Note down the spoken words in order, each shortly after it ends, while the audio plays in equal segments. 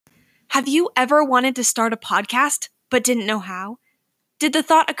Have you ever wanted to start a podcast but didn't know how? Did the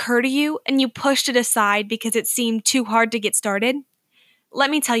thought occur to you and you pushed it aside because it seemed too hard to get started? Let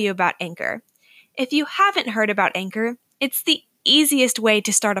me tell you about Anchor. If you haven't heard about Anchor, it's the easiest way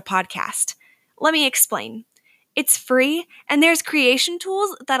to start a podcast. Let me explain. It's free, and there's creation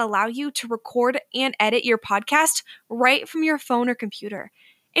tools that allow you to record and edit your podcast right from your phone or computer.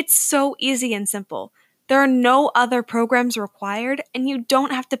 It's so easy and simple. There are no other programs required, and you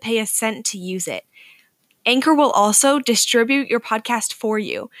don't have to pay a cent to use it. Anchor will also distribute your podcast for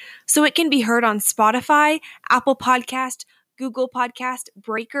you, so it can be heard on Spotify, Apple Podcast, Google Podcast,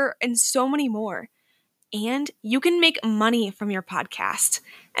 Breaker, and so many more. And you can make money from your podcast.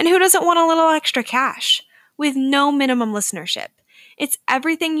 And who doesn't want a little extra cash? With no minimum listenership. It's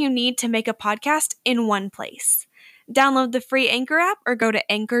everything you need to make a podcast in one place. Download the free Anchor app or go to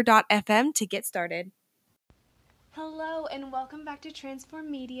anchor.fm to get started. Hello and welcome back to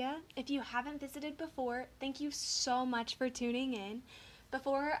Transform Media. If you haven't visited before, thank you so much for tuning in.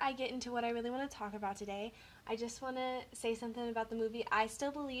 Before I get into what I really want to talk about today, I just want to say something about the movie I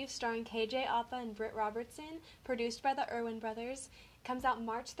Still Believe, starring KJ Apa and Britt Robertson, produced by the Erwin brothers. It comes out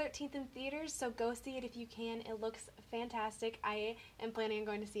March 13th in theaters, so go see it if you can. It looks fantastic. I am planning on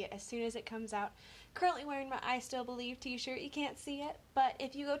going to see it as soon as it comes out. Currently wearing my I Still Believe t-shirt. You can't see it, but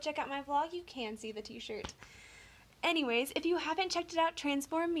if you go check out my vlog, you can see the t-shirt. Anyways, if you haven't checked it out,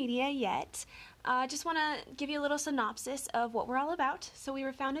 Transform Media, yet, just want to give you a little synopsis of what we're all about. So we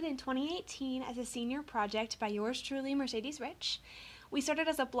were founded in 2018 as a senior project by yours truly, Mercedes Rich. We started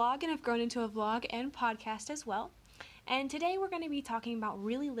as a blog and have grown into a vlog and podcast as well. And today we're going to be talking about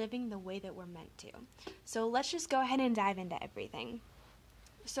really living the way that we're meant to. So let's just go ahead and dive into everything.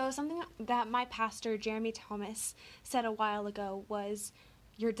 So something that my pastor, Jeremy Thomas, said a while ago was,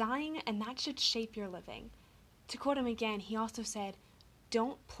 "You're dying and that should shape your living." To quote him again, he also said,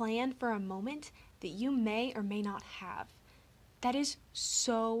 "Don't plan for a moment that you may or may not have." That is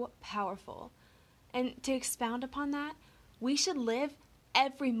so powerful. And to expound upon that, we should live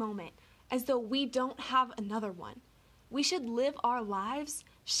every moment as though we don't have another one. We should live our lives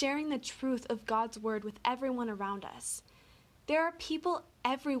sharing the truth of God's word with everyone around us. There are people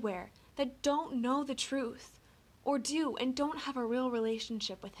everywhere that don't know the truth, or do and don't have a real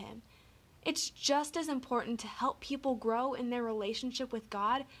relationship with Him. It's just as important to help people grow in their relationship with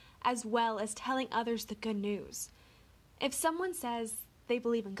God as well as telling others the good news. If someone says they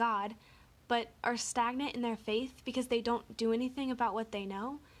believe in God, but are stagnant in their faith because they don't do anything about what they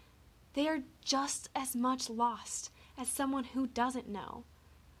know, they are just as much lost as someone who doesn't know.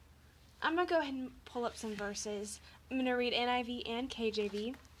 I'm going to go ahead and pull up some verses. I'm going to read NIV and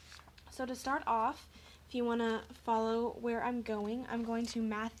KJV. So to start off, if you want to follow where I'm going to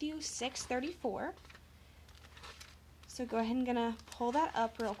Matthew 6:34. So go ahead and gonna pull that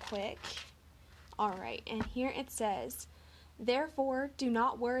up real quick. Alright, and here it says, "Therefore do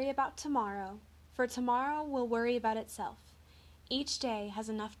not worry about tomorrow, for tomorrow will worry about itself. Each day has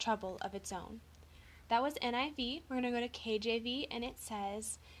enough trouble of its own." That was NIV. We're going to go to KJV, and it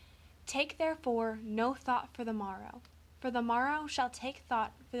says, "Take therefore no thought for the morrow, for the morrow shall take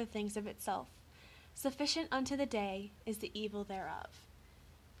thought for the things of itself. Sufficient unto the day is the evil thereof."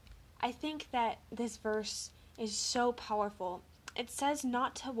 I think that this verse is so powerful. It says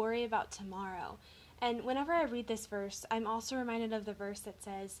not to worry about tomorrow. And whenever I read this verse, I'm also reminded of the verse that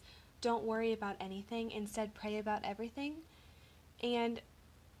says, "Don't worry about anything, instead pray about everything." And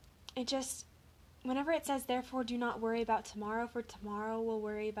it just, whenever it says, "Therefore do not worry about tomorrow, for tomorrow will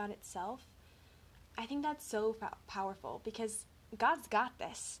worry about itself," I think that's so powerful because God's got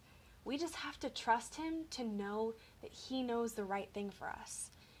this. We just have to trust Him to know that He knows the right thing for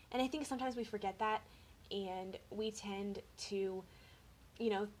us. And I think sometimes we forget that, and we tend to,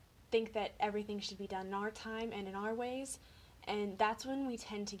 think that everything should be done in our time and in our ways, and that's when we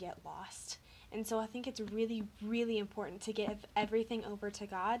tend to get lost. And so I think it's really, really important to give everything over to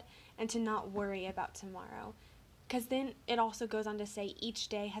God and to not worry about tomorrow. Because then it also goes on to say each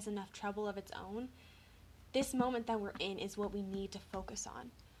day has enough trouble of its own. This moment that we're in is what we need to focus on.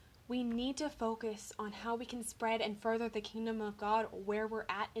 We need to focus on how we can spread and further the kingdom of God where we're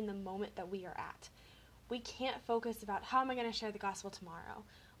at in the moment that we are at. We can't focus about how am I going to share the gospel tomorrow,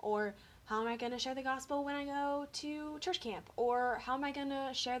 or how am I going to share the gospel when I go to church camp, or how am I going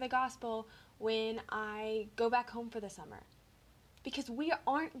to share the gospel when I go back home for the summer. Because we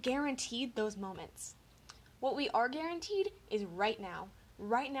aren't guaranteed those moments. What we are guaranteed is right now.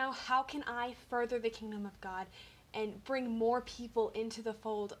 Right now, how can I further the kingdom of God and bring more people into the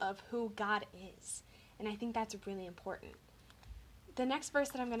fold of who God is? And I think that's really important. The next verse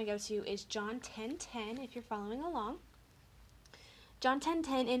that I'm going to go to is John 10:10, if you're following along. John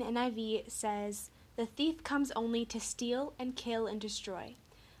 10:10 in NIV says, "The thief comes only to steal and kill and destroy.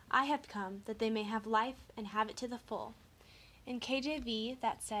 I have come that they may have life and have it to the full." In KJV,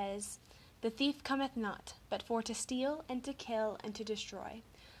 that says, "The thief cometh not, but for to steal and to kill and to destroy.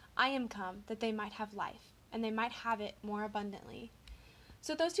 I am come that they might have life, and they might have it more abundantly."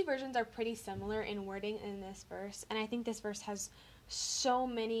 So those two versions are pretty similar in wording in this verse, and I think this verse has so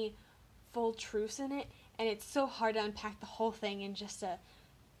many full truths in it, and it's so hard to unpack the whole thing in just a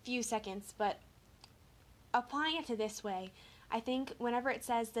few seconds, but applying it to this way, I think whenever it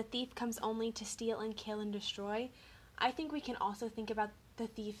says the thief comes only to steal and kill and destroy, I think we can also think about the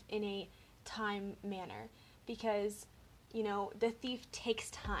thief in a time manner, because, the thief takes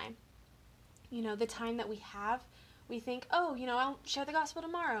time. The time that we have, we think, oh, I'll share the gospel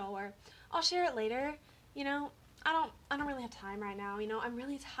tomorrow, or I'll share it later. I don't really have time right now. I'm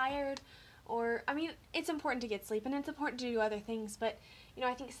really tired, or, it's important to get sleep, and it's important to do other things, but,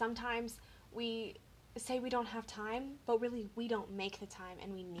 I think sometimes we say we don't have time, but really we don't make the time,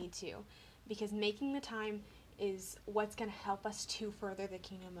 and we need to, because making the time is what's going to help us to further the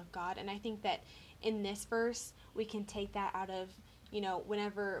kingdom of God. And I think that in this verse, we can take that out of,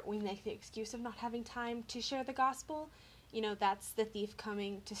 whenever we make the excuse of not having time to share the gospel, that's the thief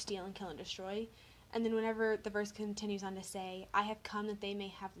coming to steal and kill and destroy. And then whenever the verse continues on to say, "I have come that they may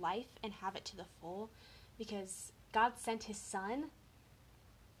have life and have it to the full," because God sent his son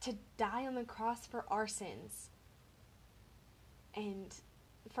to die on the cross for our sins. And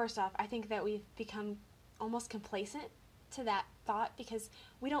first off, I think that we've become almost complacent to that thought, because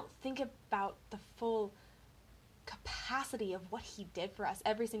we don't think about the full capacity of what he did for us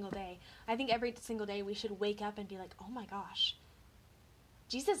every single day. I think every single day we should wake up and be like, oh my gosh,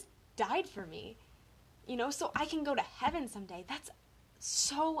 Jesus died for me, so I can go to heaven someday. That's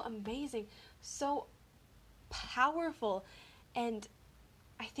so amazing, so powerful. And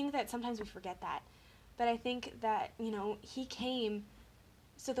I think that sometimes we forget that. But I think that, he came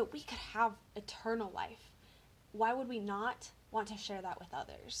so that we could have eternal life. Why would we not want to share that with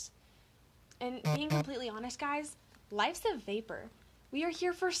others? And being completely honest, guys, life's a vapor. We are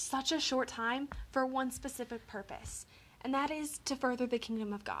here for such a short time for one specific purpose, and that is to further the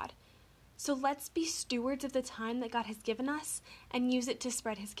kingdom of God. So let's be stewards of the time that God has given us and use it to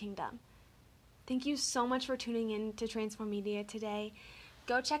spread his kingdom. Thank you so much for tuning in to Transform Media today.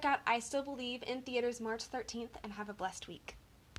 Go check out I Still Believe in theaters March 13th and have a blessed week.